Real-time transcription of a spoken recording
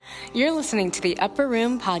You're listening to the Upper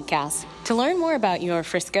Room Podcast. To learn more about your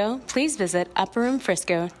Frisco, please visit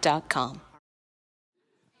upperroomfrisco.com.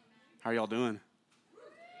 How are y'all doing?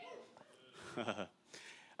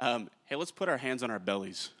 Hey, let's put our hands on our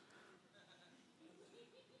bellies.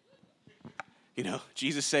 You know,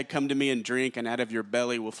 Jesus said, "Come to me and drink, and out of your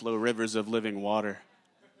belly will flow rivers of living water."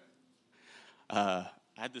 I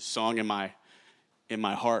had this song in my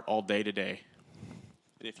heart all day today.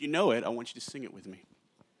 And if you know it, I want you to sing it with me.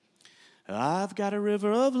 I've got a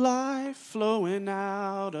river of life flowing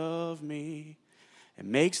out of me. It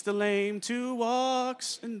makes the lame to walk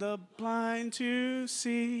and the blind to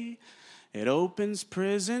see. It opens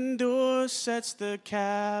prison doors, sets the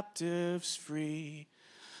captives free.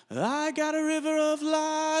 I got a river of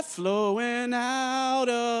life flowing out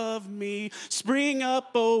of me. Spring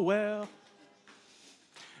up, oh well.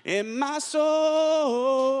 In my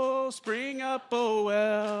soul, spring up, oh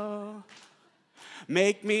well.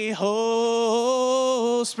 Make me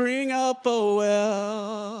whole, spring up, oh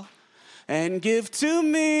well. And give to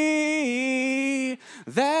me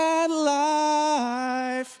that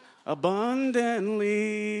life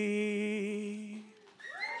abundantly.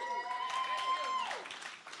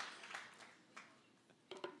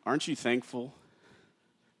 Aren't you thankful?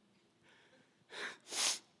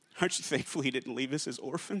 Aren't you thankful he didn't leave us as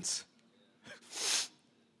orphans?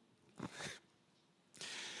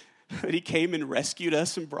 That he came and rescued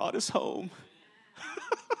us and brought us home.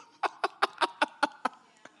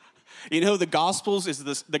 You know, the gospel is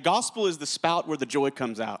the spout where the joy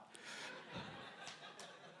comes out.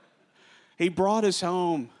 He brought us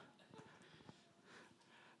home.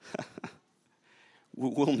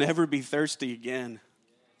 We'll never be thirsty again.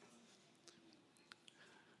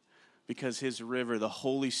 Because his river, the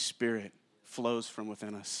Holy Spirit, flows from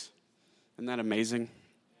within us. Isn't that amazing?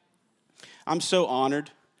 I'm so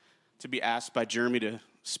honored to be asked by Jeremy to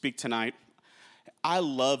speak tonight. I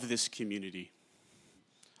love this community.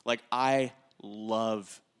 Like, I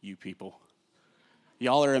love you people.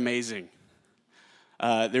 Y'all are amazing.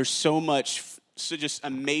 There's so just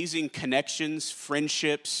amazing connections,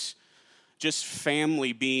 friendships, just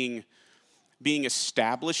family being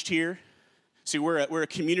established here. See, we're a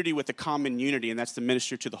community with a common unity, and that's to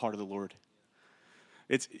minister to the heart of the Lord.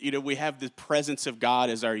 It's, you know, we have the presence of God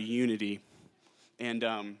as our unity.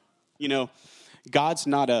 And, you know, God's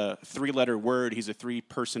not a three-letter word. He's a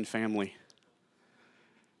three-person family.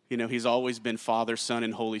 You know, he's always been Father, Son,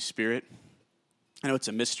 and Holy Spirit. I know it's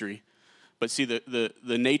a mystery. But see, the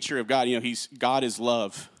nature of God, you know, God is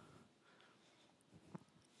love.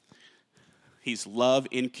 He's love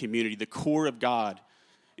in community. The core of God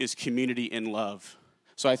is community in love.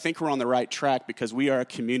 So I think we're on the right track because we are a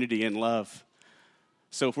community in love.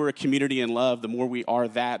 So if we're a community in love, the more we are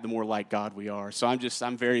that, the more like God we are. So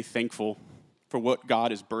I'm very thankful for what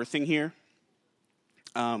God is birthing here.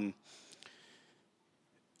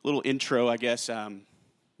 Little intro, I guess.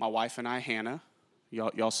 My wife and I, Hannah,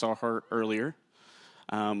 y'all saw her earlier.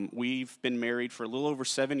 We've been married for a little over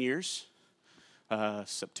 7 years.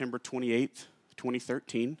 September 28th,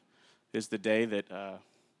 2013 is the day that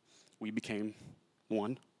we became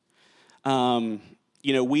one.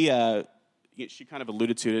 You know, she kind of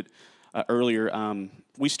alluded to it earlier.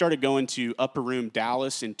 We started going to Upper Room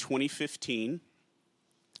Dallas in 2015,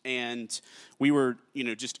 and we were, you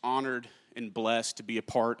know, just honored and blessed to be a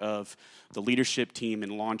part of the leadership team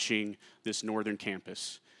in launching this northern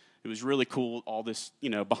campus. It was really cool, all this, you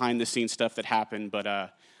know, behind-the-scenes stuff that happened,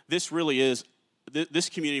 but this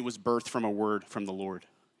community was birthed from a word from the Lord.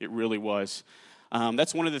 It really was.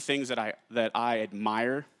 That's one of the things that I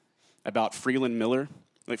admire about Freeland Miller.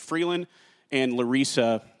 Like Freeland and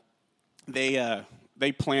Larissa,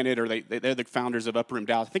 they planted, or they're the founders of Upper Room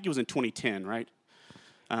Dallas. I think it was in 2010, right?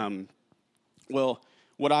 Well,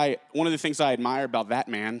 one of the things I admire about that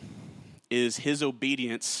man is his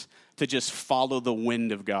obedience to just follow the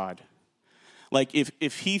wind of God. Like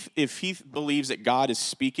if he believes that God is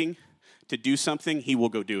speaking to do something, he will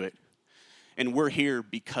go do it. And we're here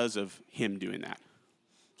because of him doing that.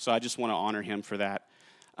 So I just want to honor him for that.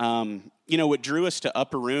 You know, what drew us to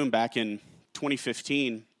Upper Room back in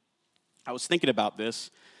 2015, I was thinking about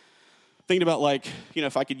this. Thinking about, like, you know,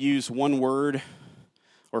 if I could use one word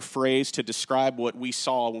or phrase to describe what we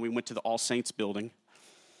saw when we went to the All Saints building,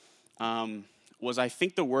 I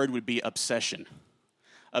think the word would be obsession.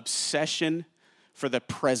 Obsession for the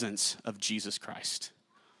presence of Jesus Christ.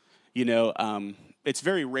 You know, it's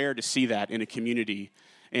very rare to see that in a community,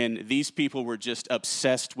 and these people were just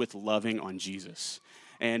obsessed with loving on Jesus.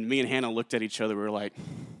 And me and Hannah looked at each other, we were like,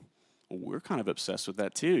 well, we're kind of obsessed with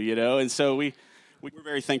that too, you know? And so we were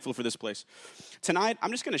very thankful for this place. Tonight,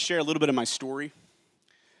 I'm just going to share a little bit of my story.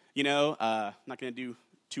 I'm not going to do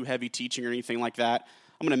too heavy teaching or anything like that.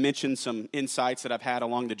 I'm going to mention some insights that I've had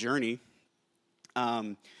along the journey.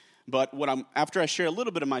 But after I share a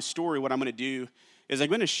little bit of my story, what I'm going to do is I'm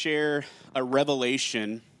going to share a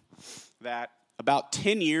revelation that about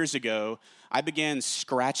 10 years ago, I began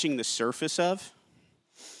scratching the surface of,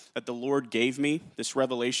 that the Lord gave me, this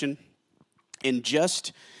revelation. And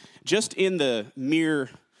just in the mere,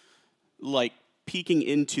 peeking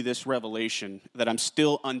into this revelation that I'm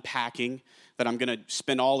still unpacking, that I'm going to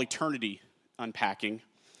spend all eternity unpacking,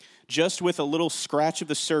 just with a little scratch of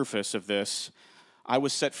the surface of this, I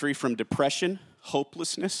was set free from depression,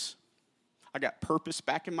 hopelessness. I got purpose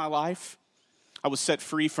back in my life. I was set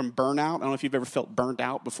free from burnout. I don't know if you've ever felt burnt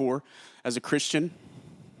out before as a Christian.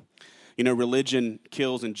 Religion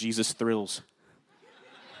kills and Jesus thrills.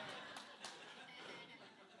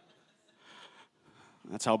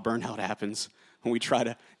 That's how burnout happens, when we try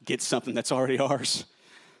to get something that's already ours.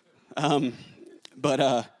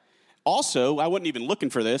 But also, I wasn't even looking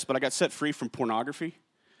for this, but I got set free from pornography.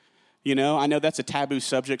 I know that's a taboo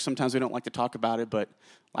subject. Sometimes we don't like to talk about it, but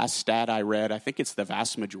last stat I read, I think it's the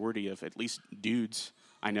vast majority of at least dudes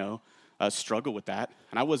I know struggle with that.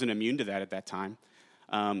 And I wasn't immune to that at that time.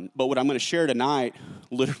 But what I'm going to share tonight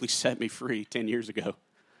literally set me free 10 years ago.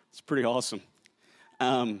 It's pretty awesome.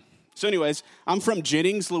 So anyways, I'm from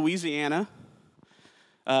Jennings, Louisiana.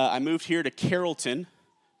 I moved here to Carrollton,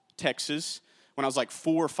 Texas, when I was like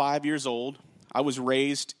 4 or 5 years old. I was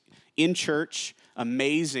raised in church,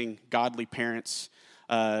 amazing godly parents.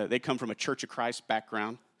 They come from a Church of Christ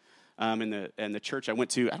background. And the church I went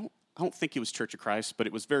to, I don't think it was Church of Christ, but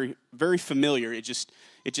it was very, very familiar. It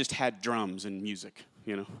just had drums and music,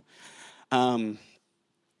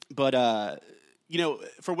 But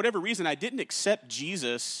for whatever reason, I didn't accept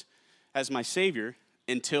Jesus as my Savior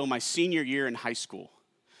until my senior year in high school.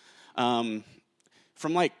 From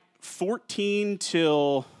 14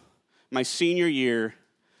 till my senior year,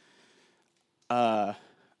 it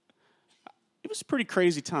was a pretty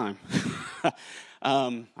crazy time.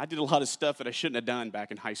 I did a lot of stuff that I shouldn't have done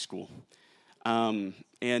back in high school. But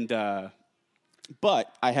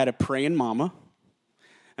I had a praying mama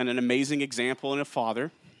and an amazing example and a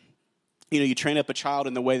father. You train up a child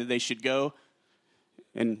in the way that they should go,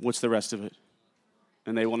 and what's the rest of it?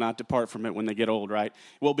 And they will not depart from it when they get old, right?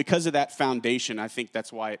 Well, because of that foundation, I think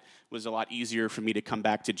that's why it was a lot easier for me to come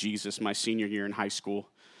back to Jesus my senior year in high school.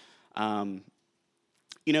 I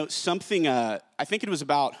think it was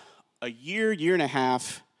about a year and a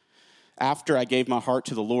half after I gave my heart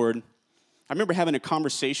to the Lord. I remember having a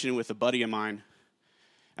conversation with a buddy of mine,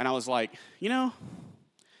 and I was like,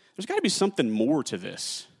 there's got to be something more to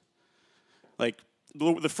this.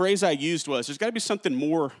 The phrase I used was, there's got to be something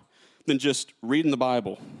more than just reading the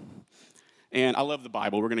Bible. And I love the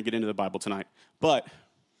Bible. We're going to get into the Bible tonight. But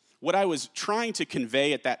what I was trying to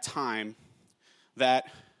convey at that time that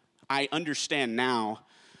I understand now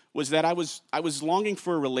was that I was longing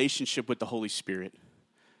for a relationship with the Holy Spirit.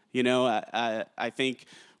 I think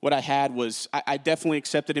what I had was, I definitely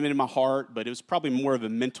accepted him into my heart, but it was probably more of a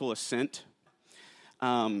mental assent.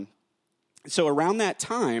 So around that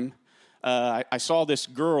time, I saw this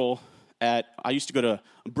girl I used to go to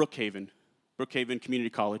Brookhaven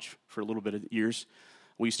Community College for a little bit of years.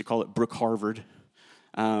 We used to call it Brook Harvard.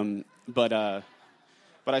 But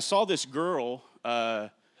I saw this girl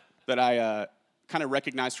that I kind of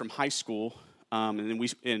recognized from high school, and then we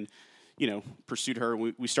pursued her.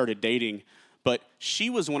 We started dating, but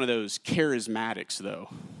she was one of those charismatics, though.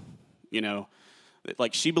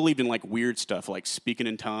 She believed in weird stuff, like speaking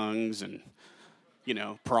in tongues and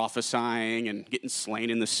prophesying and getting slain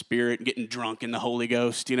in the Spirit and getting drunk in the Holy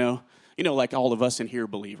Ghost, like all of us in here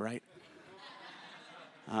believe, right?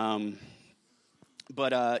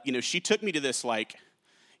 But she took me to this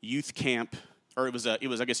youth camp, or it was I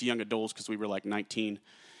guess young adults, because we were 19.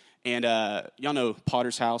 And y'all know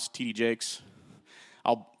Potter's House, T.D. Jakes.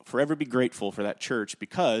 I'll forever be grateful for that church,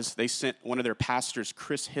 because they sent one of their pastors,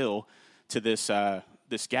 Chris Hill, to this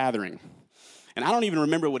gathering. And I don't even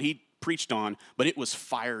remember what he preached on, but it was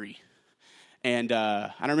fiery. And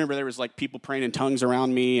I remember there was people praying in tongues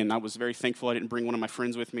around me, and I was very thankful I didn't bring one of my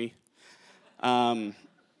friends with me.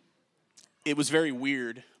 It was very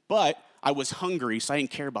weird, but I was hungry, so I didn't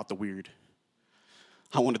care about the weird.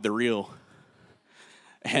 I wanted the real.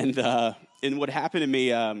 And what happened to me,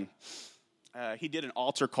 he did an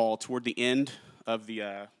altar call toward the end of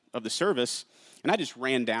the service, and I just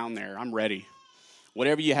ran down there. I'm ready.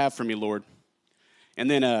 Whatever you have for me, Lord. And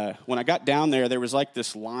then when I got down there was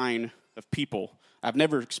this line of people. I've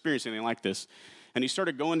never experienced anything like this. And he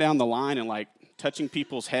started going down the line and touching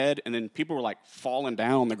people's head, and then people were falling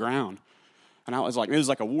down on the ground. And I was like, it was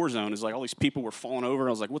like a war zone. It was like all these people were falling over.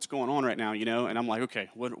 I was like, what's going on right now, And I'm like, okay,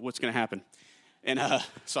 what's going to happen? And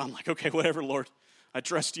so I'm like, okay, whatever, Lord. I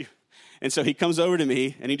trust you. And so he comes over to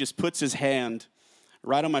me, and he just puts his hand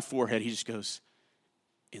right on my forehead. He just goes,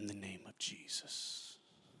 in the name of Jesus.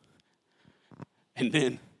 And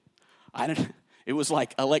then it was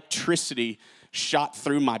like electricity shot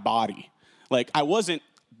through my body. Like I wasn't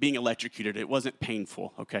being electrocuted. It wasn't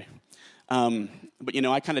painful, okay? But,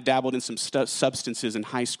 I kind of dabbled in some substances in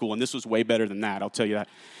high school, and this was way better than that, I'll tell you that.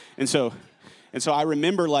 And so I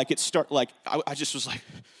remember I just was like,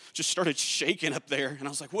 just started shaking up there, and I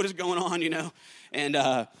was like, what is going on, And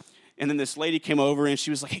then this lady came over, and she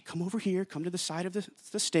was like, hey, come over here, come to the side of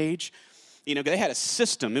the stage. They had a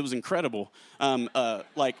system. It was incredible.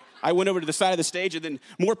 I went over to the side of the stage, and then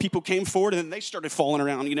more people came forward, and then they started falling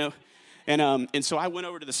around, And so I went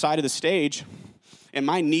over to the side of the stage, and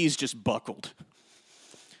my knees just buckled.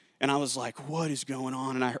 And I was like, what is going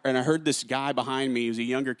on? And I heard this guy behind me, he was a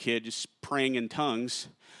younger kid, just praying in tongues.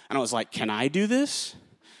 And I was like, can I do this?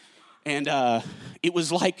 And it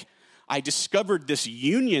was like I discovered this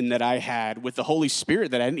union that I had with the Holy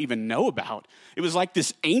Spirit that I didn't even know about. It was like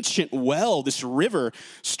this ancient well, this river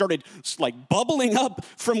started like bubbling up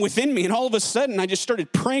from within me. And all of a sudden, I just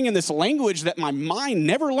started praying in this language that my mind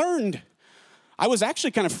never learned. I was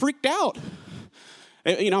actually kind of freaked out.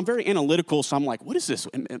 I'm very analytical, so I'm like, what is this?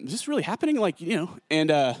 Is this really happening? And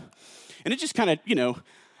it just kind of,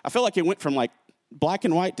 I felt like it went from like black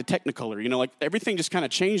and white to technicolor, like everything just kind of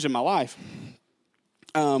changed in my life.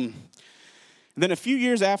 Then a few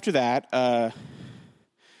years after that, I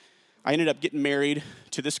ended up getting married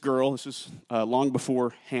to this girl. This was long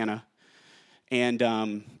before Hannah. And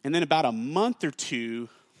then about a month or two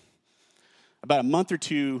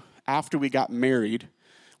after we got married,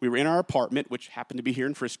 we were in our apartment, which happened to be here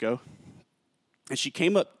in Frisco. And she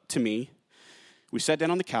came up to me. We sat down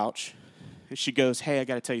on the couch. And she goes, hey, I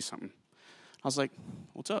got to tell you something. I was like,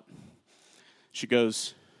 what's up? She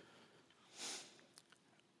goes,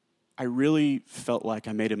 I really felt like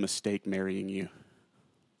I made a mistake marrying you.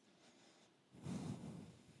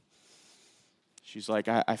 She's like,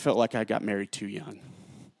 I felt like I got married too young.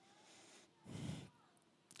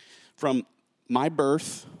 From my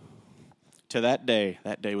birth to that day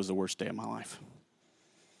was the worst day of my life.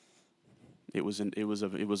 It was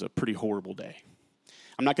a pretty horrible day.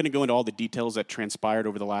 I'm not going to go into all the details that transpired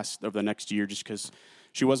over the next year, just because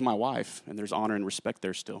she was my wife, and there's honor and respect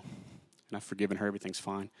there still, and I've forgiven her. Everything's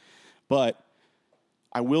fine. But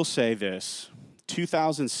I will say this: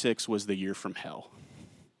 2006 was the year from hell.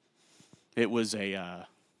 It was a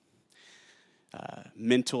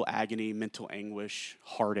mental agony, mental anguish,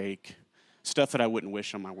 heartache, stuff that I wouldn't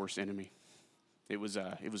wish on my worst enemy. It was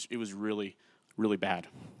really, really bad.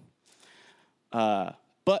 But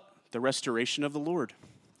the restoration of the Lord.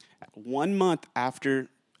 1 month after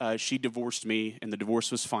she divorced me and the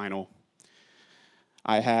divorce was final,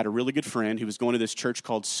 I had a really good friend who was going to this church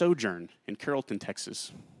called Sojourn in Carrollton,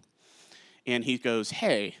 Texas. And he goes,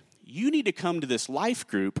 hey, you need to come to this life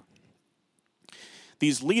group.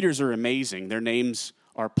 These leaders are amazing. Their names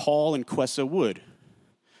are Paul and Quessa Wood.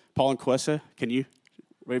 Paul and Quessa, can you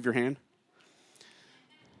wave your hand?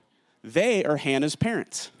 They are Hannah's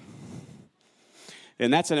parents.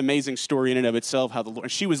 And that's an amazing story in and of itself, how the Lord,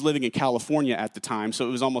 she was living in California at the time, so it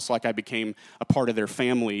was almost like I became a part of their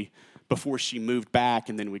family before she moved back,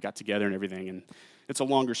 and then we got together and everything. And it's a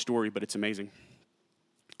longer story, but it's amazing.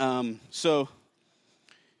 So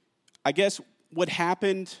I guess what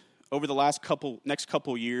happened over the next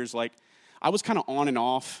couple years, like I was kind of on and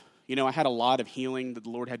off. I had a lot of healing that the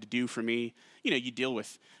Lord had to do for me. You deal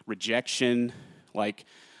with rejection, like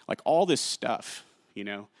all this stuff,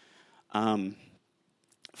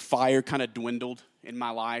 Fire kind of dwindled in my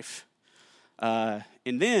life. And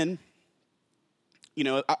then,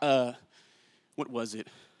 what was it?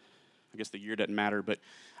 I guess the year doesn't matter, but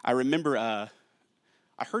I remember I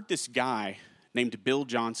heard this guy named Bill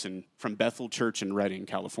Johnson from Bethel Church in Redding,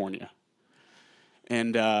 California.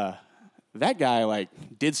 And that guy,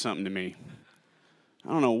 did something to me. I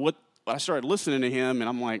don't know what, but I started listening to him, and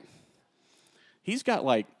I'm like, he's got,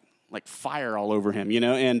 like fire all over him,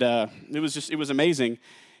 and it was amazing.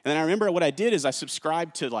 And then I remember what I did is I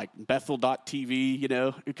subscribed to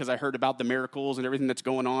Bethel.tv, because I heard about the miracles and everything that's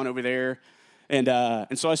going on over there. And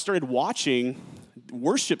so I started watching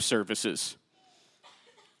worship services.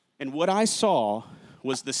 And what I saw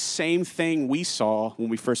was the same thing we saw when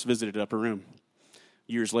we first visited Upper Room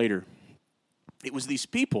years later. It was these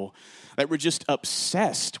people that were just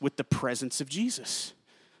obsessed with the presence of Jesus,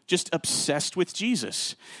 just obsessed with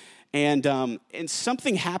Jesus. And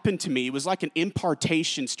something happened to me. It was like an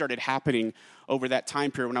impartation started happening over that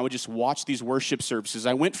time period when I would just watch these worship services.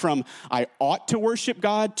 I went from I ought to worship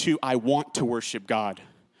God to I want to worship God.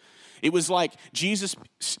 It was like Jesus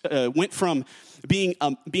went from being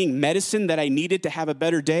medicine that I needed to have a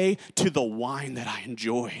better day to the wine that I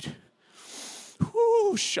enjoyed.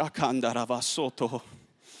 Whoo, shakandaravasoto.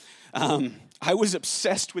 I was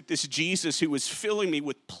obsessed with this Jesus who was filling me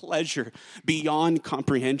with pleasure beyond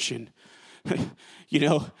comprehension.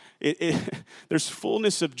 There's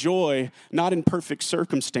fullness of joy, not in perfect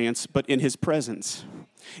circumstance, but in his presence.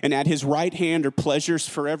 And at his right hand are pleasures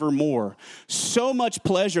forevermore. So much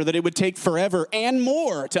pleasure that it would take forever and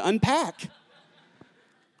more to unpack.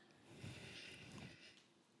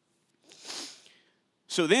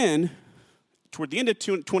 So then, toward the end of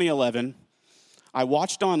 2011, I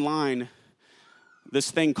watched online this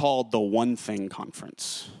thing called the One Thing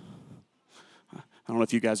Conference. I don't know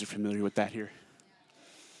if you guys are familiar with that here.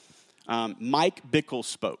 Mike Bickle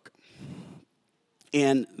spoke.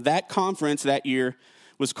 And that conference that year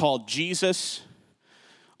was called Jesus,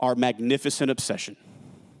 Our Magnificent Obsession.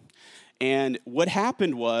 And what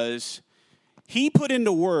happened was he put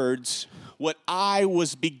into words what I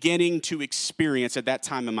was beginning to experience at that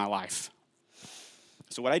time in my life.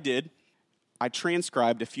 So what I did, I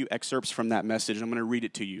transcribed a few excerpts from that message. I'm going to read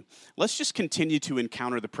it to you. Let's just continue to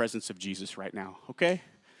encounter the presence of Jesus right now, okay?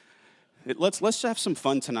 Let's have some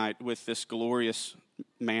fun tonight with this glorious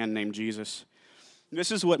man named Jesus.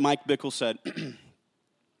 This is what Mike Bickle said.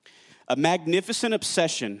 A magnificent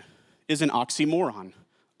obsession is an oxymoron,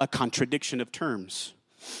 a contradiction of terms.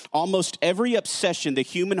 Almost every obsession the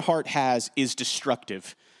human heart has is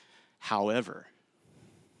destructive. However,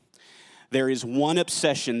 there is one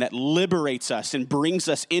obsession that liberates us and brings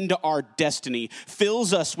us into our destiny,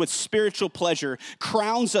 fills us with spiritual pleasure,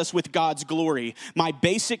 crowns us with God's glory. My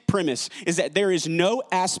basic premise is that there is no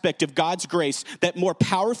aspect of God's grace that more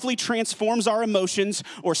powerfully transforms our emotions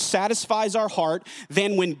or satisfies our heart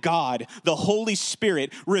than when God, the Holy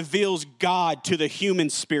Spirit, reveals God to the human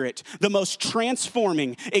spirit. The most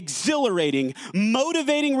transforming, exhilarating,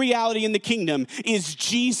 motivating reality in the kingdom is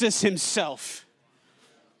Jesus himself.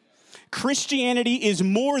 Christianity is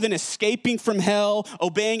more than escaping from hell,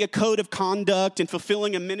 obeying a code of conduct, and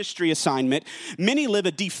fulfilling a ministry assignment. Many live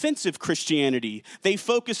a defensive Christianity. They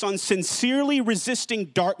focus on sincerely resisting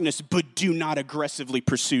darkness, but do not aggressively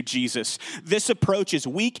pursue Jesus. This approach is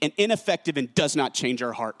weak and ineffective and does not change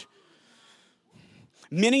our heart.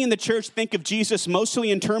 Many in the church think of Jesus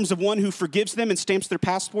mostly in terms of one who forgives them and stamps their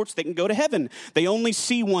passports. They can go to heaven. They only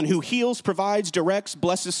see one who heals, provides, directs,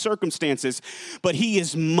 blesses circumstances. But he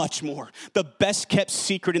is much more. The best kept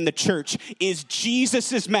secret in the church is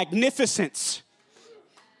Jesus' magnificence.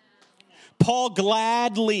 Paul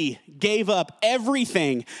gladly gave up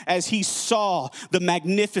everything as he saw the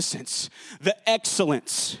magnificence, the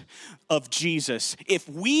excellence of Jesus. If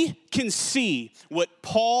we can see what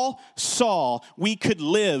Paul saw, we could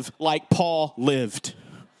live like Paul lived.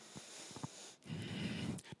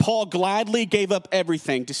 Paul gladly gave up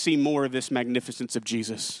everything to see more of this magnificence of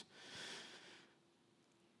Jesus.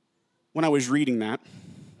 When I was reading that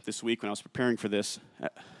this week, when I was preparing for this,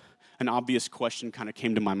 an obvious question kind of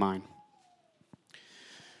came to my mind.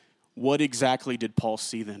 What exactly did Paul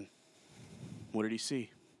see then? What did he see?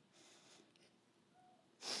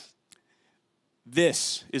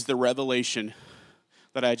 This is the revelation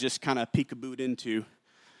that I just kind of peekabooed into,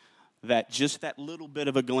 that just that little bit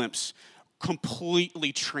of a glimpse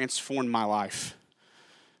completely transformed my life.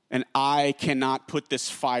 And I cannot put this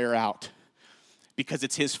fire out because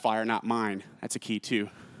it's his fire, not mine. That's a key too.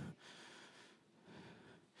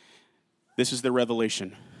 This is the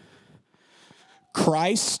revelation.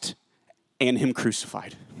 Christ and him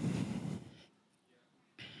crucified.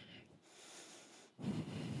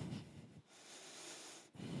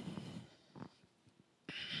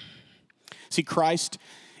 See, Christ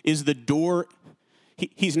is the door.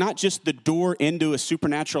 He's not just the door into a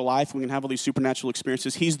supernatural life. We can have all these supernatural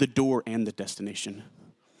experiences. He's the door and the destination.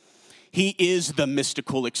 He is the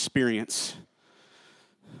mystical experience.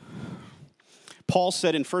 Paul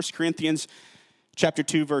said in 1 Corinthians chapter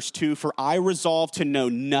 2, verse 2, "For I resolved to know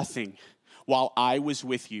nothing while I was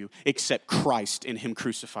with you except Christ and him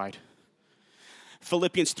crucified."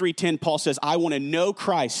 Philippians 3:10, Paul says, "I want to know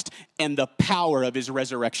Christ and the power of his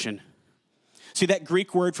resurrection." See, that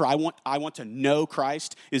Greek word for I want to know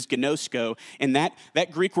Christ is gnosko, and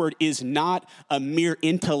that Greek word is not a mere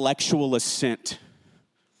intellectual assent.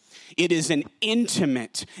 It is an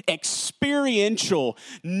intimate, experiential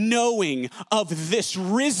knowing of this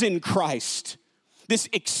risen Christ, this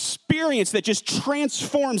experience that just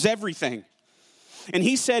transforms everything. And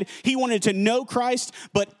he said he wanted to know Christ,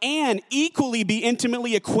 and equally be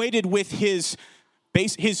intimately acquainted with his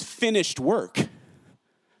finished work.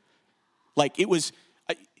 Like it was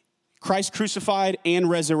Christ crucified and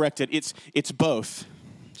resurrected. It's both.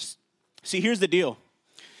 See, here's the deal.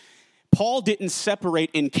 Paul didn't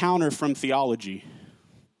separate encounter from theology.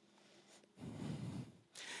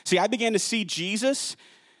 See, I began to see Jesus,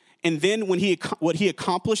 and then what he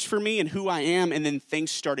accomplished for me and who I am, and then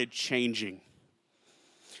things started changing.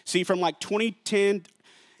 See, from like 2010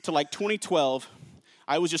 to like 2012,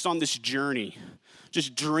 I was just on this journey,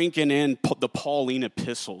 just drinking in the Pauline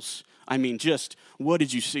epistles. I mean, just, what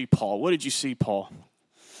did you see, Paul? What did you see, Paul?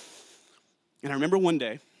 And I remember one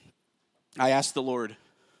day, I asked the Lord,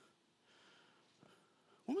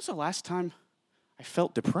 when was the last time I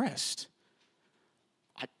felt depressed?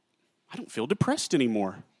 I don't feel depressed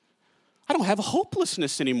anymore. I don't have a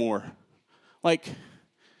hopelessness anymore. Like,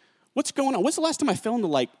 what's going on? When's the last time I fell into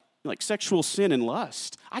like sexual sin and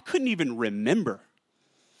lust? I couldn't even remember.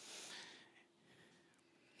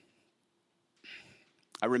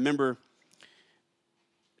 I remember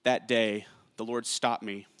that day, the Lord stopped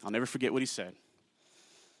me. I'll never forget what he said.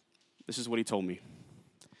 This is what he told me.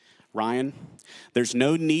 Ryan, there's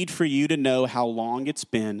no need for you to know how long it's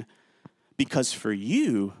been, because for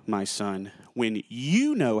you, my son, when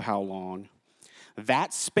you know how long,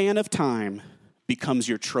 that span of time becomes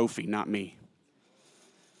your trophy, not me.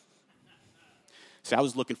 See, I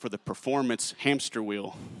was looking for the performance hamster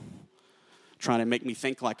wheel, trying to make me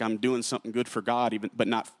think like I'm doing something good for God, but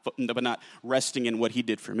not resting in what he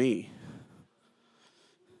did for me.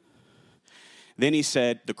 Then he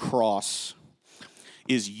said, the cross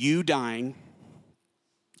is you dying,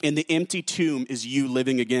 and the empty tomb is you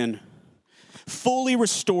living again, fully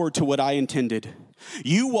restored to what I intended.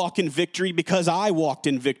 You walk in victory because I walked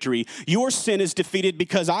in victory. Your sin is defeated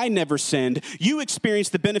because I never sinned. You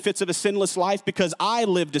experienced the benefits of a sinless life because I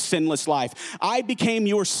lived a sinless life. I became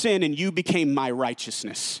your sin and you became my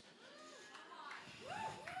righteousness.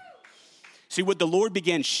 See, what the Lord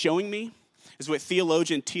began showing me is what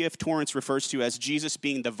theologian T.F. Torrance refers to as Jesus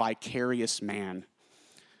being the vicarious man.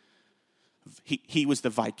 He was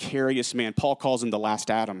the vicarious man. Paul calls him the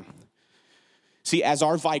last Adam. See, as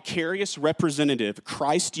our vicarious representative,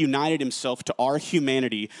 Christ united himself to our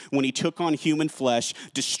humanity when he took on human flesh,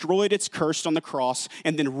 destroyed its curse on the cross,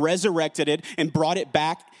 and then resurrected it and brought it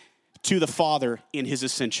back to the Father in his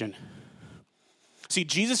ascension. See,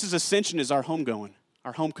 Jesus' ascension is our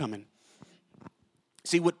homecoming.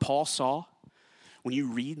 See, what Paul saw when you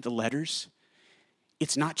read the letters,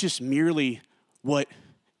 it's not just merely what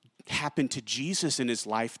happened to Jesus in his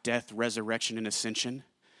life, death, resurrection, and ascension.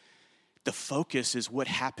 The focus is what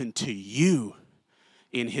happened to you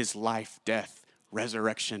in his life, death,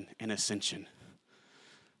 resurrection, and ascension.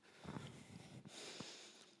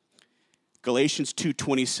 Galatians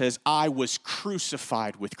 2:20 says, I was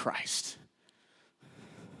crucified with Christ.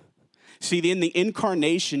 See, in the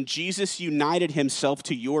incarnation, Jesus united himself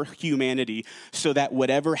to your humanity so that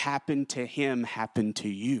whatever happened to him happened to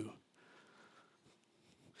you.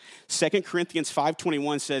 2 Corinthians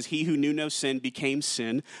 5:21 says, he who knew no sin became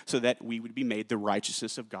sin so that we would be made the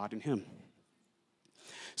righteousness of God in him.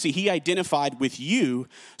 See, he identified with you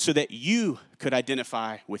so that you could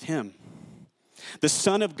identify with him. The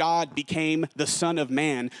Son of God became the Son of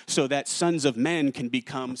Man so that sons of men can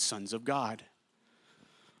become sons of God.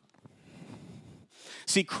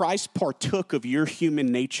 See, Christ partook of your human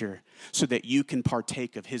nature so that you can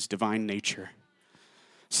partake of his divine nature.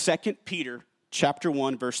 2 Peter chapter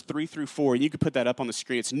 1, verse 3 through 4, and you can put that up on the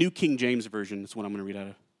screen. It's New King James Version. That's what I'm going to read out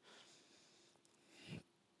of.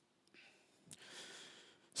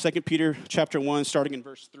 2 Peter chapter 1, starting in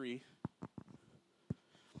verse 3.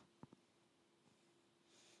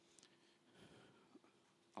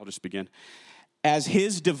 I'll just begin. As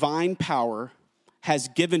his divine power has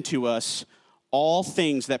given to us all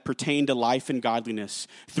things that pertain to life and godliness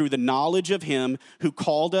through the knowledge of him who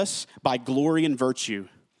called us by glory and virtue,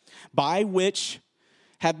 by which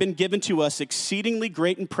have been given to us exceedingly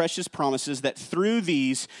great and precious promises, that through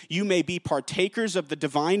these you may be partakers of the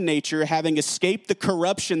divine nature, having escaped the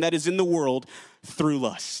corruption that is in the world through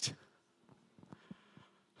lust.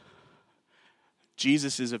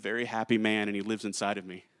 Jesus is a very happy man, and he lives inside of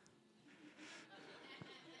me.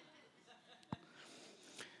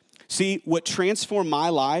 See, what transformed my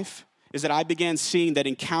life is that I began seeing that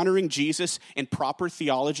encountering Jesus and proper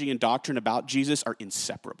theology and doctrine about Jesus are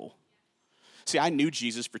inseparable. See, I knew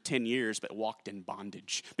Jesus for 10 years, but walked in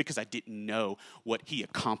bondage because I didn't know what he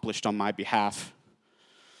accomplished on my behalf.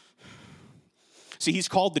 See, he's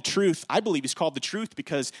called the truth. I believe he's called the truth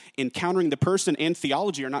because encountering the person and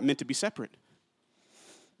theology are not meant to be separate.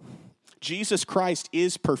 Jesus Christ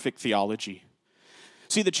is perfect theology.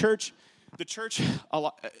 See, the church a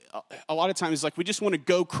lot of times is like, we just want to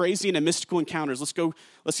go crazy into mystical encounters.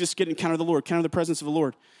 Let's just get encounter the Lord, encounter the presence of the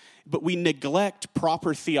Lord. But we neglect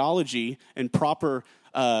proper theology and proper,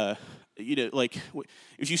 like,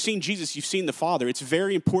 if you've seen Jesus, you've seen the Father. It's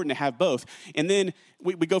very important to have both. And then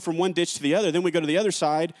we go from one ditch to the other. Then we go to the other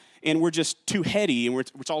side, and we're just too heady, and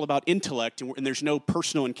it's all about intellect, and there's no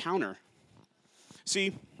personal encounter.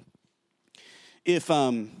 See, if I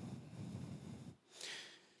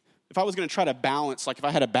was going to try to balance, like if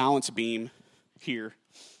I had a balance beam here,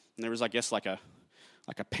 and there was, I guess, like a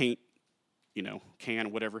paint, can or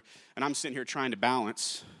whatever, and I'm sitting here trying to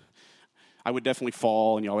balance, I would definitely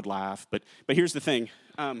fall, and y'all would laugh. But here's the thing.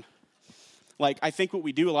 I think what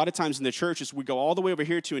we do a lot of times in the church is we go all the way over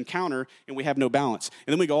here to encounter, and we have no balance.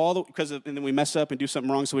 And then we go and then we mess up and do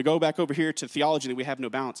something wrong, so we go back over here to theology, and we have no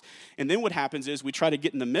balance. And then what happens is we try to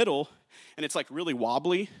get in the middle, and it's like really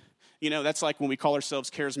wobbly. That's like when we call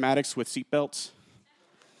ourselves charismatics with seatbelts.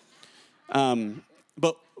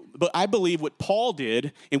 But I believe what Paul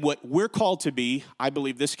did and what we're called to be, I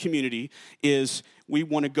believe this community, is we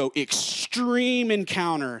want to go extreme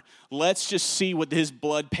encounter. Let's just see what his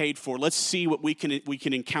blood paid for. Let's see what we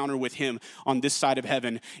can encounter with him on this side of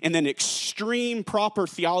heaven. And then extreme proper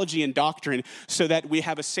theology and doctrine so that we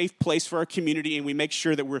have a safe place for our community and we make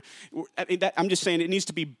sure that I'm just saying it needs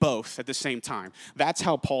to be both at the same time. That's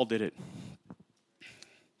how Paul did it.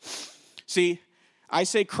 See, I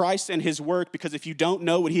say Christ and his work because if you don't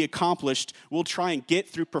know what he accomplished, we'll try and get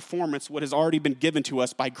through performance what has already been given to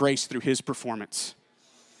us by grace through his performance.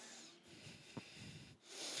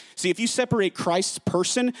 See, if you separate Christ's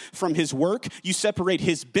person from his work, you separate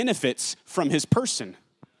his benefits from his person.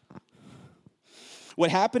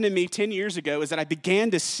 What happened to me 10 years ago is that I began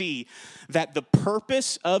to see that the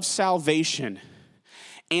purpose of salvation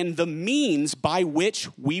and the means by which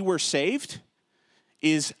we were saved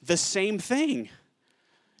is the same thing.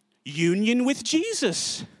 Union with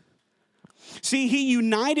Jesus. See, he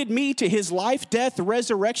united me to his life, death,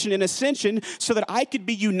 resurrection, and ascension so that I could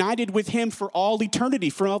be united with him for all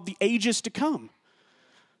eternity, for all the ages to come.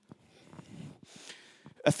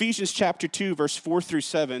 Ephesians chapter 2, verse 4 through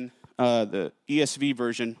 7, the ESV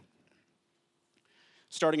version,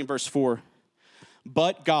 starting in verse 4.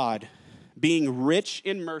 But God, being rich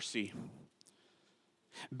in mercy,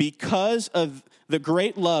 because of the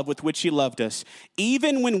great love with which he loved us,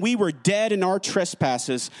 even when we were dead in our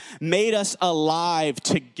trespasses, made us alive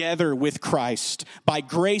together with Christ. By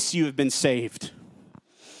grace you have been saved.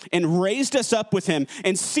 And raised us up with him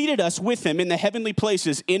and seated us with him in the heavenly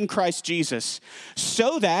places in Christ Jesus,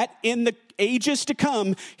 so that in the ages to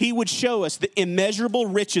come, he would show us the immeasurable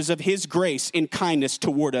riches of his grace and kindness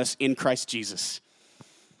toward us in Christ Jesus.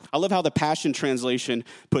 I love how the Passion Translation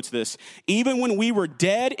puts this. Even when we were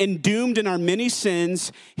dead and doomed in our many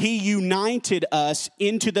sins, he united us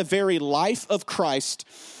into the very life of Christ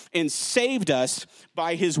and saved us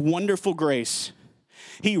by his wonderful grace.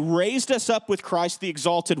 He raised us up with Christ, the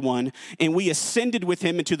exalted one, and we ascended with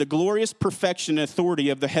him into the glorious perfection and authority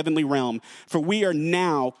of the heavenly realm. For we are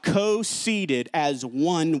now co-seated as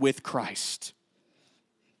one with Christ.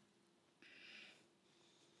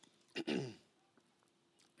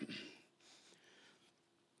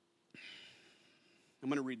 I'm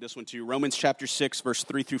going to read this one to you. Romans chapter 6, verse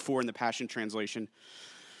 3 through 4 in the Passion Translation.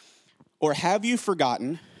 Or have you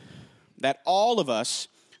forgotten that all of us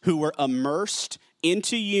who were immersed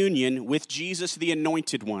into union with Jesus, the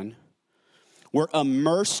Anointed One, were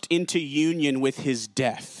immersed into union with his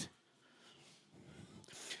death?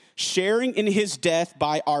 Sharing in his death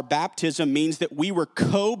by our baptism means that we were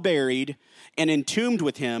co-buried and entombed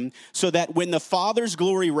with him, so that when the Father's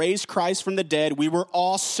glory raised Christ from the dead, we were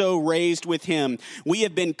also raised with him. We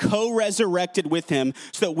have been co-resurrected with him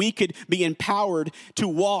so that we could be empowered to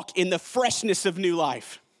walk in the freshness of new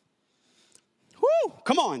life. Woo!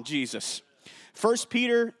 Come on, Jesus. 1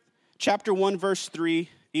 Peter chapter 1, verse 3,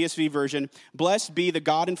 ESV version. Blessed be the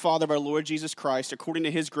God and Father of our Lord Jesus Christ, according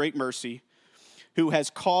to his great mercy, who has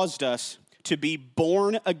caused us to be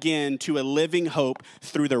born again to a living hope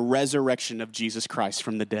through the resurrection of Jesus Christ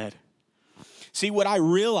from the dead. See, what I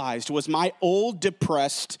realized was my old,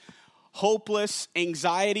 depressed, hopeless,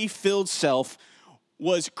 anxiety-filled self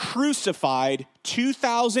was crucified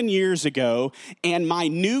 2,000 years ago, and my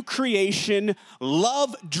new creation,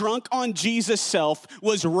 love drunk on Jesus self,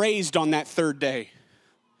 was raised on that third day.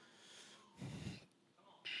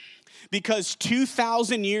 Because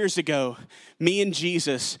 2,000 years ago, me and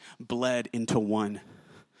Jesus bled into one.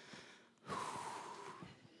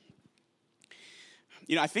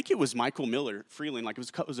 I think it was Michael Miller, Freeland, like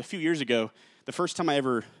it was a few years ago, the first time I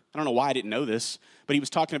don't know why I didn't know this, but he was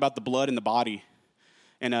talking about the blood in the body.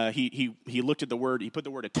 And he looked at the word, he put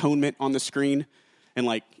the word atonement on the screen and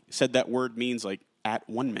like said that word means like at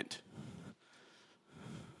one-ment.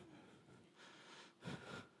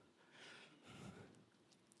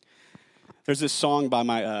 There's this song by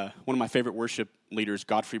one of my favorite worship leaders,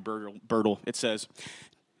 Godfrey Birtle. It says,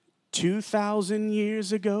 2,000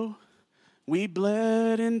 years ago, we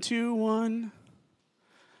bled into one.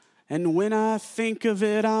 And when I think of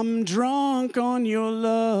it, I'm drunk on your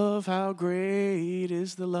love. How great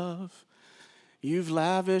is the love you've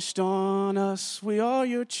lavished on us. We are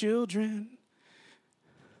your children,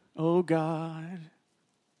 oh God.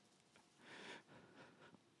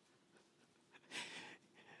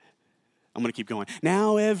 I'm going to keep going.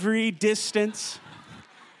 Now every distance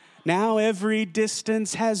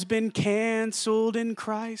has been canceled in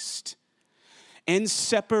Christ. And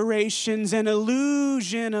separation's an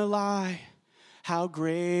illusion, a lie. How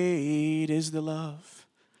great is the love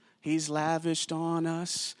he's lavished on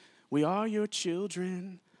us. We are your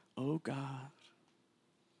children, oh God.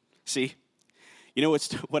 See,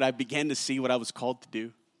 it's what I began to see what I was called to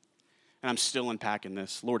do. And I'm still unpacking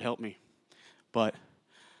this. Lord, help me. But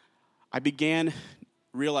I began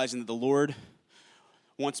realizing that the Lord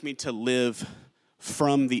wants me to live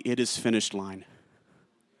from the it is finished line.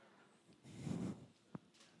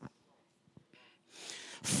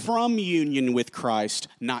 From union with Christ,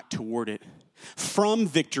 not toward it. From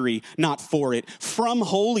victory, not for it. From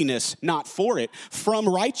holiness, not for it. From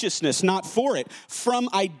righteousness, not for it. From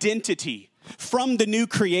identity, from the new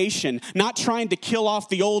creation, not trying to kill off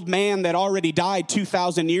the old man that already died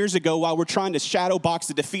 2,000 years ago while we're trying to shadow box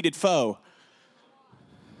a defeated foe.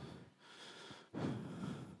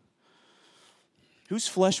 Whose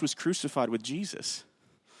flesh was crucified with Jesus?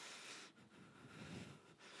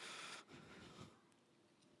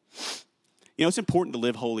 It's important to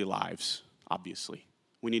live holy lives, obviously.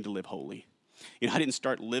 We need to live holy. I didn't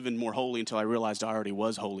start living more holy until I realized I already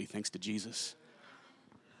was holy, thanks to Jesus.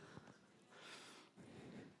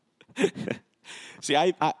 See,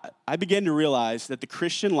 I began to realize that the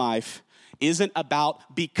Christian life isn't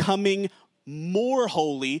about becoming more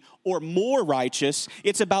holy or more righteous.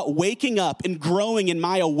 It's about waking up and growing in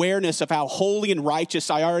my awareness of how holy and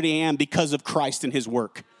righteous I already am because of Christ and his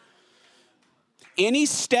work. Any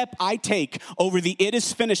step I take over the it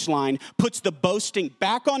is finished line puts the boasting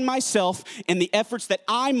back on myself and the efforts that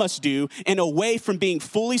I must do and away from being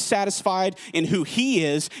fully satisfied in who he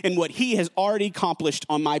is and what he has already accomplished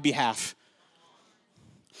on my behalf.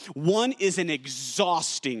 One is an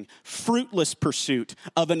exhausting, fruitless pursuit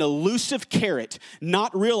of an elusive carrot,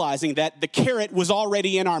 not realizing that the carrot was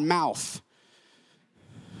already in our mouth.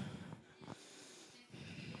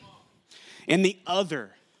 And the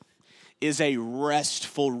other is a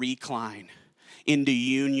restful recline into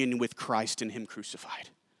union with Christ and him crucified.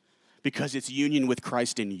 Because it's union with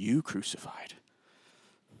Christ and you crucified.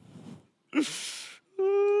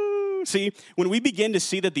 See, when we begin to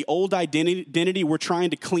see that the old identity we're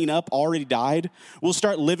trying to clean up already died, we'll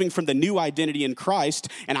start living from the new identity in Christ.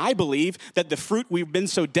 And I believe that the fruit we've been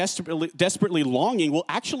so desperately longing will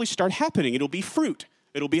actually start happening. It'll be fruit.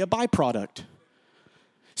 It'll be a byproduct.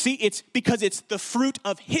 See, it's because it's the fruit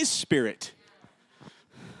of his Spirit,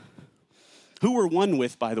 who we're one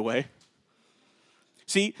with, by the way.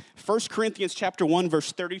 See, 1 Corinthians chapter 1,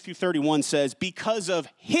 verse 30 through 31 says, because of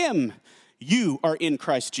him, you are in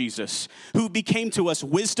Christ Jesus, who became to us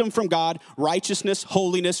wisdom from God, righteousness,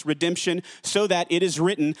 holiness, redemption, so that it is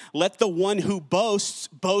written, let the one who boasts,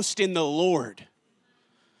 boast in the Lord.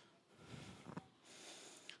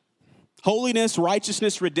 Holiness,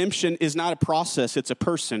 righteousness, redemption is not a process, it's a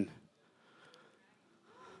person.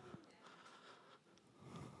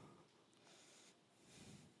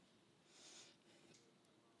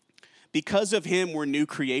 Because of him, we're new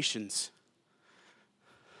creations.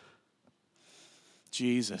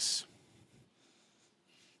 Jesus.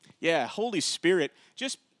 Yeah, Holy Spirit,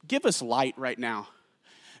 just give us light right now.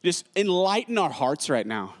 Just enlighten our hearts right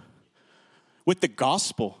now with the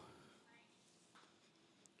gospel.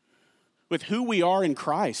 With who we are in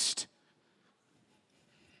Christ.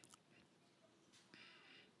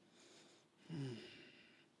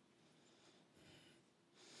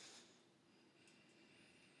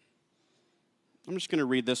 I'm just going to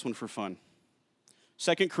read this one for fun.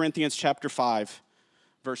 2 Corinthians chapter 5,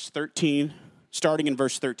 verse 13, starting in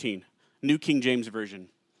verse 13, New King James Version.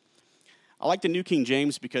 I like the New King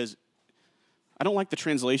James because I don't like the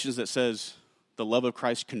translations that says the love of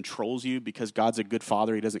Christ controls you because God's a good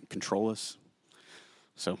father. He doesn't control us.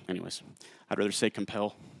 So anyways, I'd rather say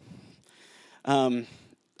compel.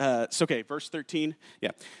 verse 13.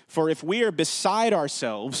 Yeah. For if we are beside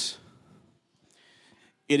ourselves,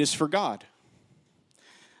 it is for God.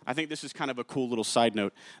 I think this is kind of a cool little side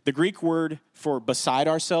note. The Greek word for beside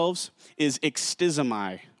ourselves is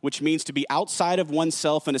ekstizomai, which means to be outside of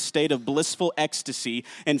oneself in a state of blissful ecstasy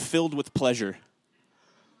and filled with pleasure.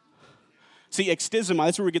 See, ekstizomai,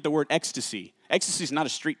 that's where we get the word ecstasy. Ecstasy is not a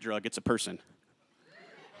street drug, it's a person.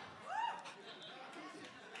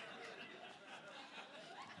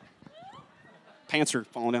 Pants are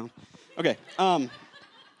falling down. Okay.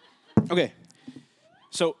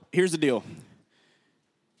 So here's the deal.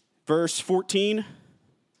 Verse 14,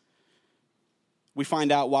 we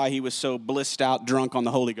find out why he was so blissed out, drunk on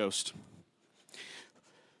the Holy Ghost.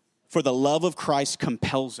 For the love of Christ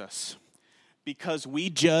compels us, because we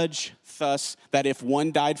judge thus that if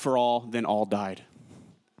one died for all, then all died.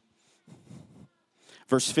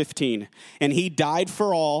 Verse 15, and he died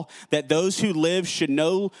for all, that those who live should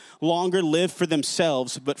no longer live for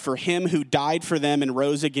themselves, but for him who died for them and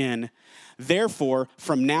rose again. Therefore,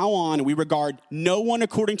 from now on, we regard no one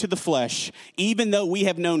according to the flesh, even though we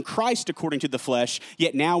have known Christ according to the flesh,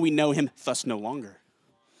 yet now we know him thus no longer.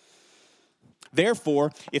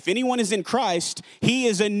 Therefore, if anyone is in Christ, he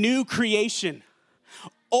is a new creation.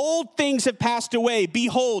 Old things have passed away.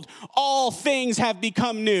 Behold, all things have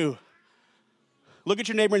become new. Look at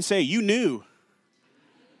your neighbor and say, you knew.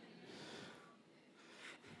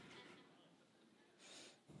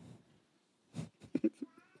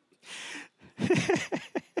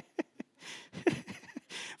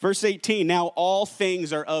 Verse 18, now all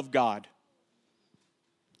things are of God,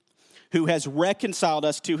 who has reconciled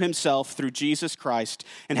us to himself through Jesus Christ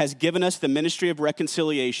and has given us the ministry of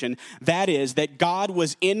reconciliation. That is, that God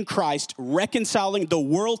was in Christ reconciling the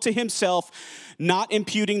world to himself, not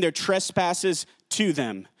imputing their trespasses to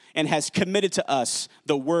them, and has committed to us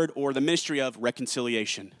the word or the ministry of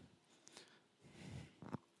reconciliation.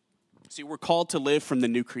 See, we're called to live from the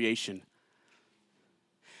new creation,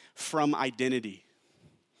 from identity.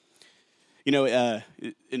 You know,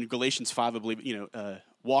 in Galatians 5, I believe,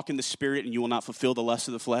 walk in the Spirit and you will not fulfill the lust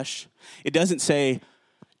of the flesh. It doesn't say,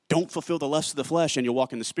 don't fulfill the lust of the flesh and you'll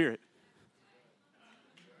walk in the Spirit.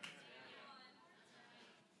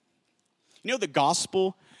 You know, the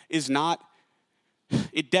gospel is not,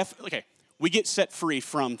 we get set free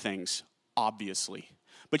from things, obviously.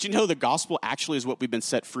 But you know, the gospel actually is what we've been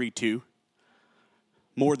set free to,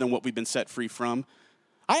 more than what we've been set free from.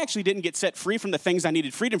 I actually didn't get set free from the things I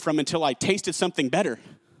needed freedom from until I tasted something better.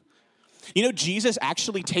 You know, Jesus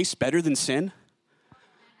actually tastes better than sin.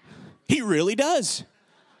 He really does.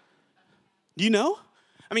 Do you know?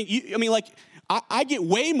 I get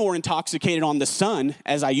way more intoxicated on the Son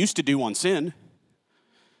as I used to do on sin.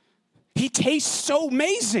 He tastes so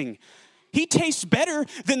amazing. He tastes better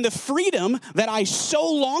than the freedom that I so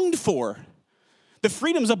longed for. The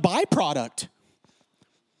freedom's a byproduct.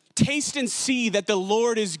 Taste and see that the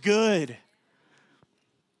Lord is good.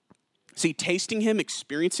 See, tasting him,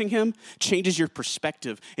 experiencing him, changes your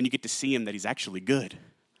perspective, and you get to see him that he's actually good.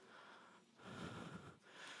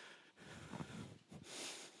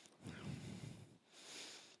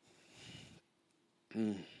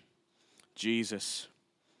 Jesus.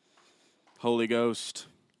 Holy Ghost.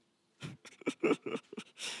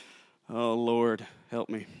 Oh, Lord, help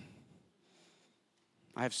me.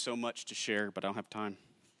 I have so much to share, but I don't have time.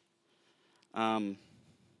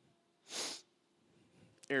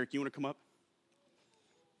 Eric, you want to come up?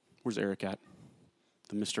 Where's Eric at?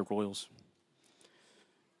 The Mr. Royals.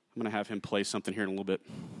 I'm going to have him play something here in a little bit.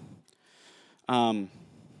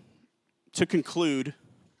 To conclude,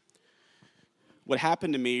 what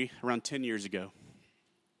happened to me around 10 years ago,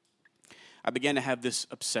 I began to have this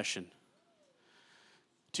obsession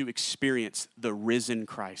to experience the risen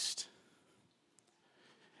Christ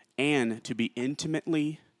and to be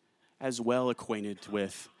intimately as well acquainted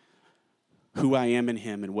with who I am in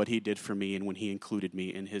him and what he did for me and when he included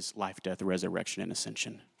me in his life, death, resurrection, and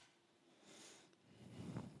ascension.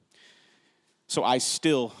 So I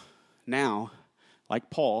still, now, like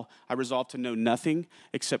Paul, I resolve to know nothing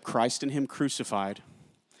except Christ and him crucified,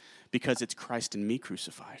 because it's Christ and me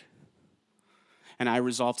crucified. And I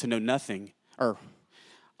resolve to know nothing, or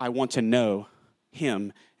I want to know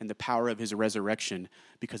him and the power of his resurrection,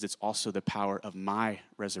 because it's also the power of my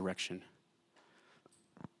resurrection.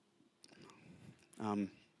 Can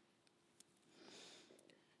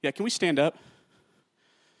we stand up?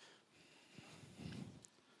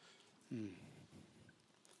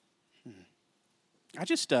 I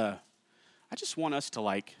just want us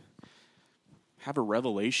to have a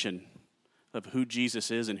revelation of who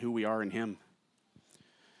Jesus is and who we are in him.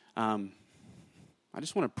 I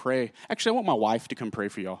just want to pray. Actually, I want my wife to come pray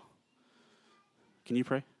for y'all. Can you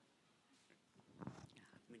pray?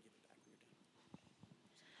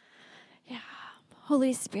 Yeah.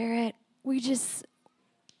 Holy Spirit, we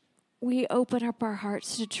open up our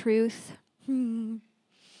hearts to truth.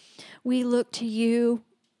 We look to you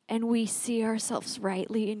and we see ourselves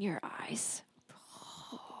rightly in your eyes.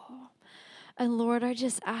 And Lord, I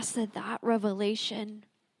just ask that revelation,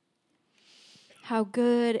 how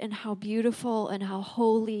good and how beautiful and how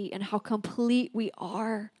holy and how complete we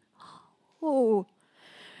are,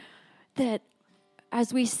 that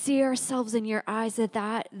as we see ourselves in your eyes,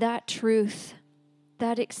 that truth,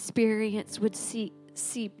 that experience would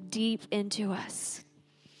seep deep into us,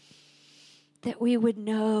 that we would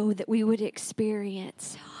know, that we would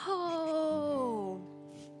experience,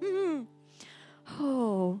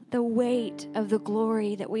 the weight of the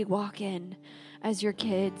glory that we walk in as your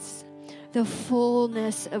kids, the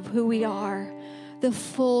fullness of who we are, the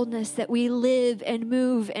fullness that we live and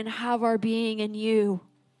move and have our being in you.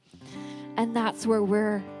 And that's where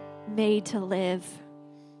we're made to live.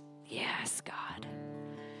 Yes, God.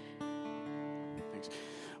 Thanks.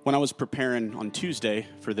 When I was preparing on Tuesday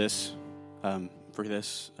for the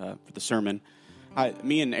sermon,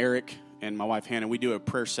 me and Eric and my wife Hannah, we do a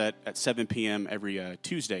prayer set at 7 p.m. every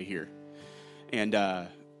Tuesday here. And,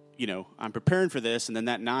 I'm preparing for this, and then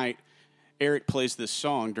that night, Eric plays this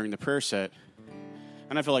song during the prayer set,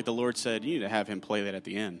 and I feel like the Lord said, you need to have him play that at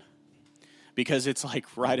the end, because it's like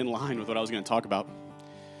right in line with what I was going to talk about.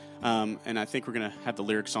 And I think we're going to have the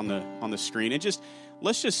lyrics on the screen. And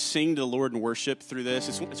let's just sing to the Lord and worship through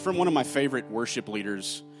this. It's from one of my favorite worship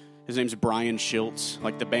leaders. His name's Brian Schultz.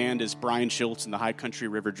 Like, the band is Brian Schultz and the High Country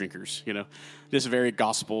River Drinkers, just very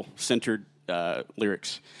gospel-centered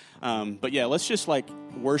lyrics. But yeah, let's just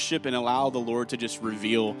worship and allow the Lord to just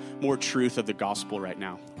reveal more truth of the gospel right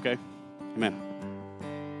now, okay? Amen.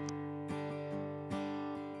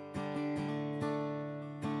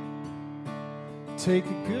 Take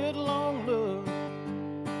a good long look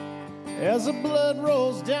as the blood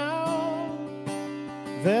rolls down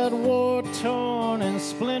that war-torn and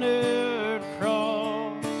splintered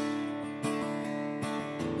cross.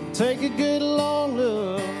 Take a good long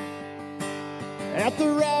look at the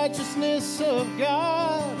righteousness of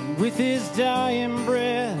God. With his dying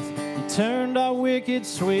breath, he turned our wicked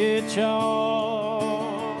switch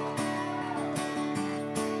off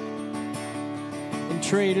and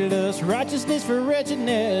traded us righteousness for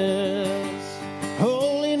wretchedness,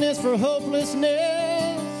 holiness for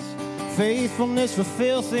hopelessness, faithfulness for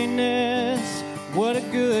filthiness. What a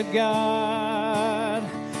good God.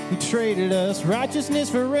 He traded us righteousness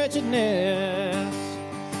for wretchedness,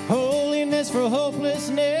 holiness for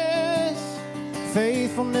hopelessness,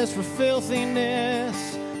 faithfulness for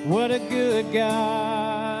filthiness. What a good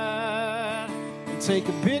God. And take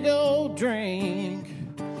a big old drink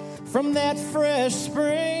from that fresh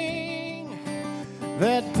spring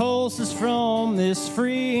that pulses from this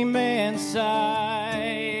free man's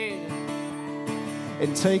side.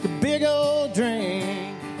 And take a big old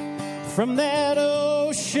drink from that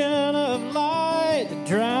ocean of light that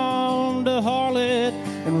drowned a harlot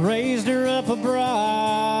and raised her up a bride,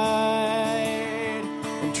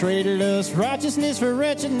 and traded us righteousness for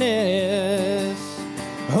wretchedness,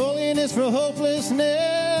 holiness for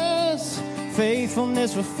hopelessness,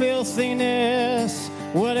 faithfulness for filthiness.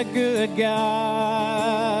 What a good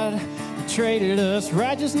God. He traded us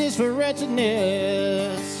righteousness for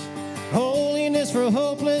wretchedness, holiness for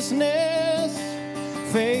hopelessness,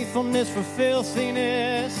 faithfulness for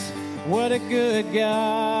filthiness. What a good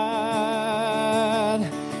God.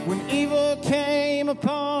 When evil came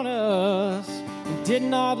upon us and did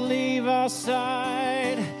not leave our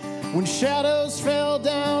side, when shadows fell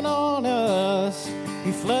down on us,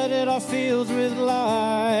 he flooded our fields with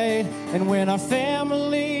light. And when our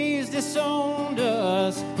families disowned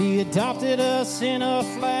us, he adopted us in a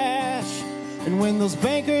flash. And when those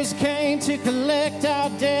bankers came to collect our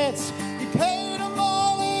debts, he paid them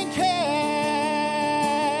all in cash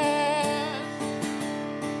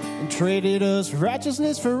and traded us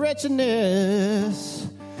righteousness for wretchedness,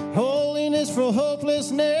 holiness for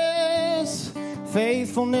hopelessness,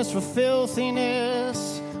 faithfulness for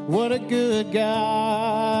filthiness. What a good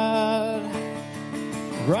God.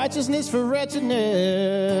 Righteousness for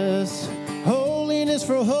wretchedness, holiness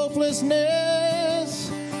for hopelessness,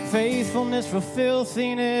 faithfulness for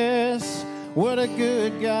filthiness. What a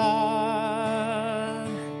good God.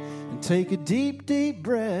 And take a deep, deep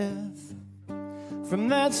breath from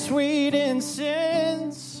that sweet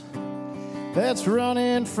incense that's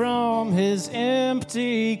running from his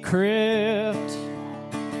empty crypt.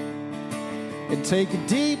 and take a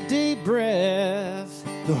deep, deep breath.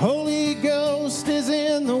 The Holy Ghost is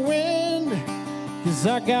in the wind, 'cause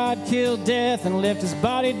our God killed death and left his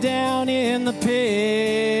body down in the pit,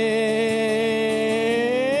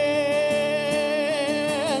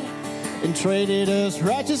 and traded us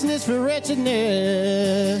righteousness for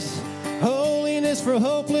wretchedness, holiness for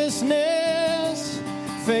hopelessness,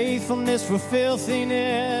 faithfulness for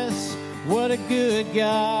filthiness. What a good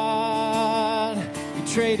God. He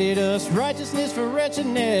traded us righteousness for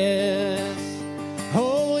wretchedness,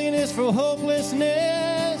 holiness for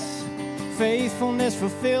hopelessness, faithfulness for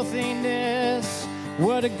filthiness.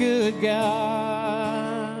 What a good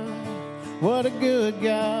God. What a good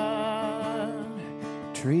God.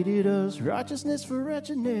 Traded us righteousness for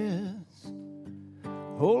wretchedness,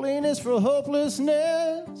 holiness for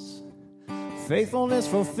hopelessness, faithfulness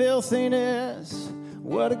for filthiness.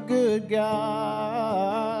 What a good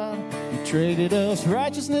God. He traded us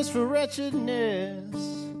righteousness for wretchedness,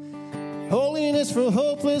 holiness for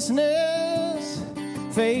hopelessness,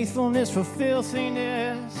 faithfulness for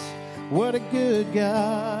filthiness. What a good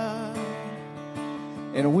God.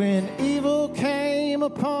 And when evil came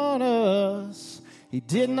upon us, he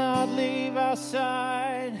did not leave our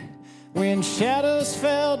side. When shadows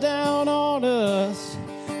fell down on us,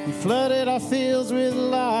 he flooded our fields with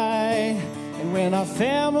light. And when our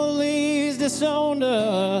families disowned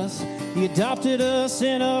us, he adopted us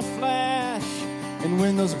in a flash. And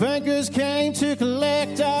when those bankers came to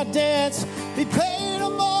collect our debts, he paid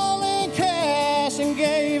them all in cash and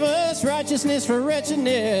gave us righteousness for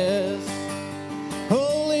wretchedness,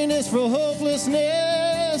 holiness for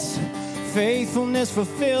hopelessness, faithfulness for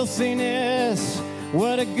filthiness.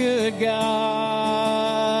 What a good God.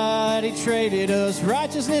 He traded us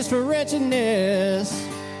righteousness for wretchedness,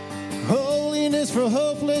 holiness for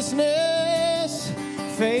hopelessness,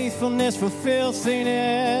 faithfulness for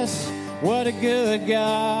filthiness. What a good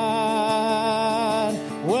God.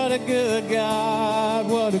 What a good God.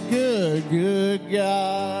 What a good, good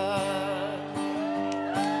God.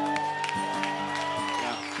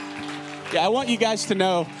 Yeah, I want you guys to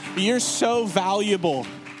know you're so valuable.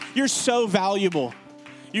 You're so valuable.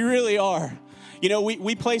 You really are. You know,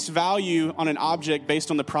 we place value on an object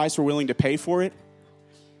based on the price we're willing to pay for it.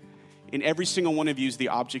 And every single one of you is the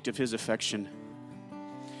object of his affection.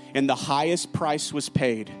 And the highest price was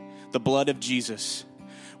paid, the blood of Jesus,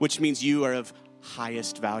 which means you are of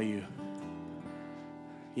highest value.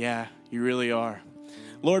 Yeah, you really are.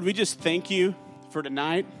 Lord, we just thank you for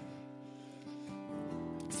tonight.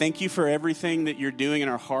 Thank you for everything that you're doing in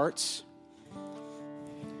our hearts.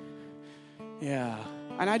 Yeah,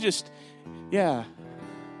 and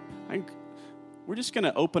we're just going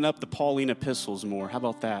to open up the Pauline epistles more. How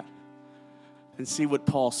about that? And see what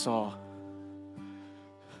Paul saw.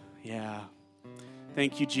 Yeah.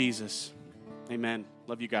 Thank you, Jesus. Amen.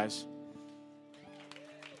 Love you guys.